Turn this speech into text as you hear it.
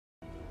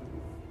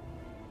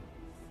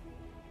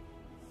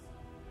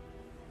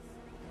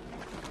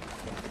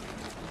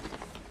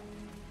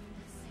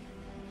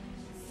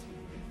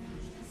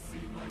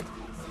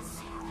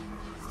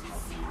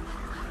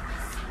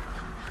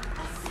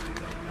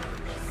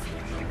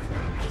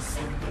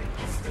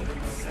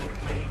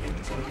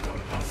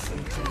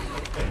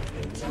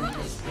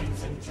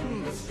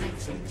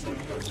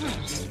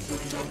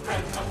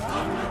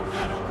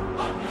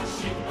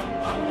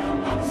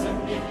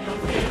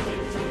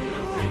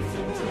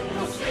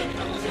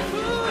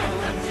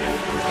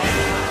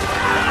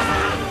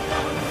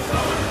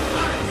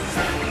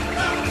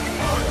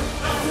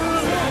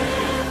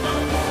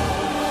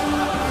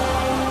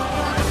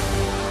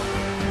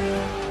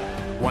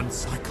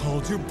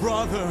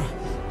brother.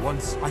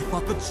 Once I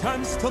thought the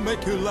chance to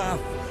make you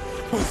laugh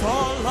was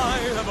all I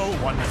ever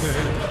wanted.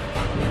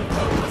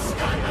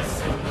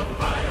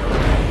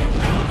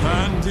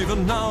 And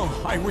even now,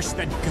 I wish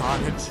that God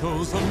had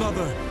chose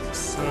another.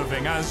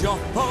 Serving as your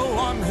foe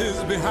on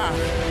his behalf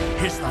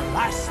is the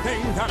last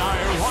thing that I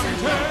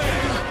wanted.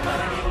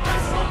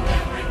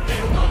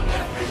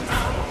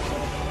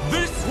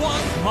 This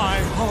was my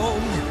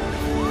home.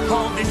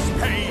 All this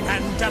pain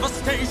and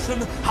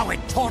devastation, how it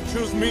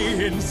tortures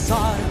me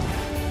inside.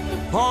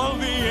 All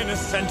the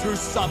innocent who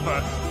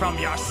suffer from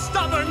your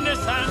stubbornness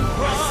and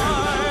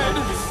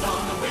pride.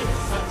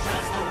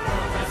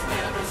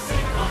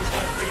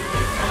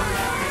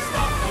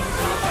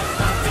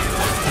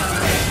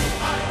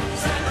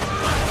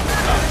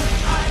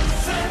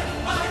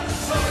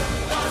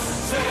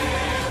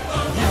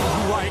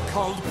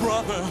 Called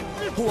brother,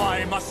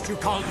 why must you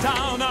call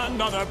down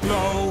another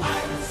blow?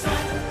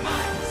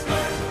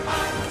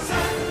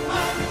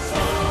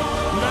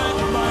 Let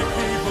my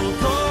people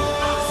go.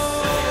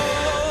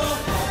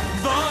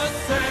 Thus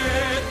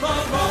saith the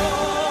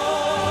Lord.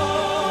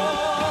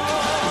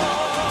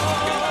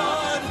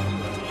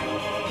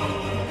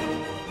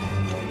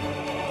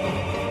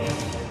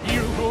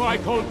 You who I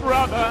called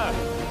brother,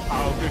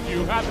 how could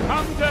you have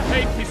come to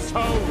hate me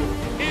so?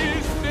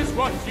 Is this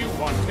what you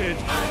wanted?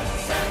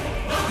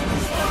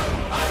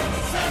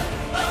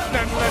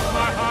 Then let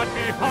my heart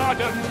be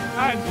hardened,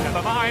 and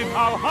never mind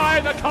how high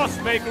the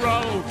cost may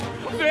grow.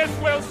 This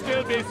will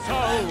still be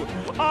so.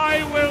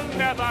 I will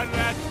never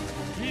let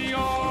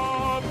your